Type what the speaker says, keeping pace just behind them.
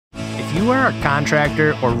If you are a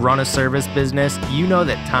contractor or run a service business, you know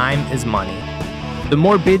that time is money. The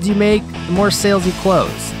more bids you make, the more sales you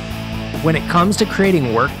close. When it comes to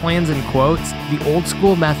creating work plans and quotes, the old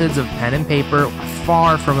school methods of pen and paper are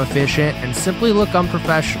far from efficient and simply look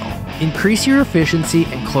unprofessional. Increase your efficiency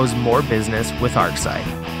and close more business with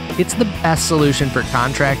ArcSite. It's the best solution for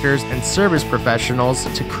contractors and service professionals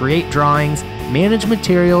to create drawings, manage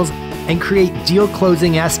materials, and create deal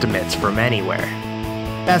closing estimates from anywhere.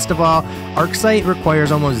 Best of all, ArcSite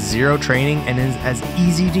requires almost zero training and is as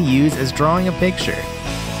easy to use as drawing a picture.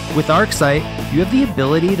 With ArcSite, you have the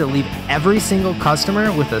ability to leave every single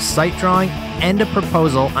customer with a site drawing and a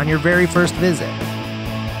proposal on your very first visit.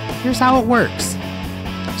 Here's how it works.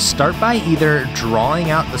 Start by either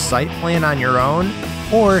drawing out the site plan on your own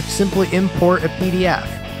or simply import a PDF.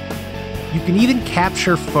 You can even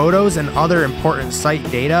capture photos and other important site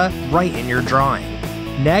data right in your drawing.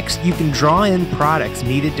 Next, you can draw in products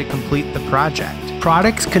needed to complete the project.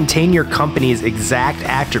 Products contain your company's exact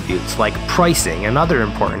attributes like pricing and other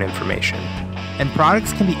important information. And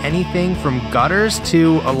products can be anything from gutters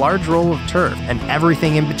to a large roll of turf and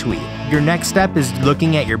everything in between. Your next step is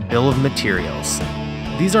looking at your bill of materials.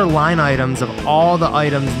 These are line items of all the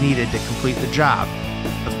items needed to complete the job.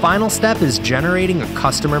 The final step is generating a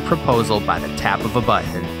customer proposal by the tap of a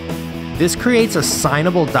button. This creates a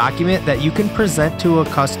signable document that you can present to a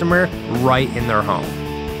customer right in their home.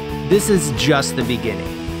 This is just the beginning.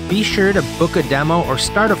 Be sure to book a demo or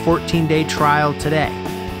start a 14-day trial today.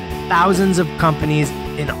 Thousands of companies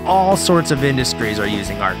in all sorts of industries are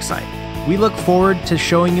using ArcSite. We look forward to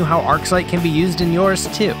showing you how ArcSite can be used in yours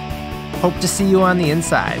too. Hope to see you on the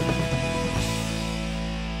inside.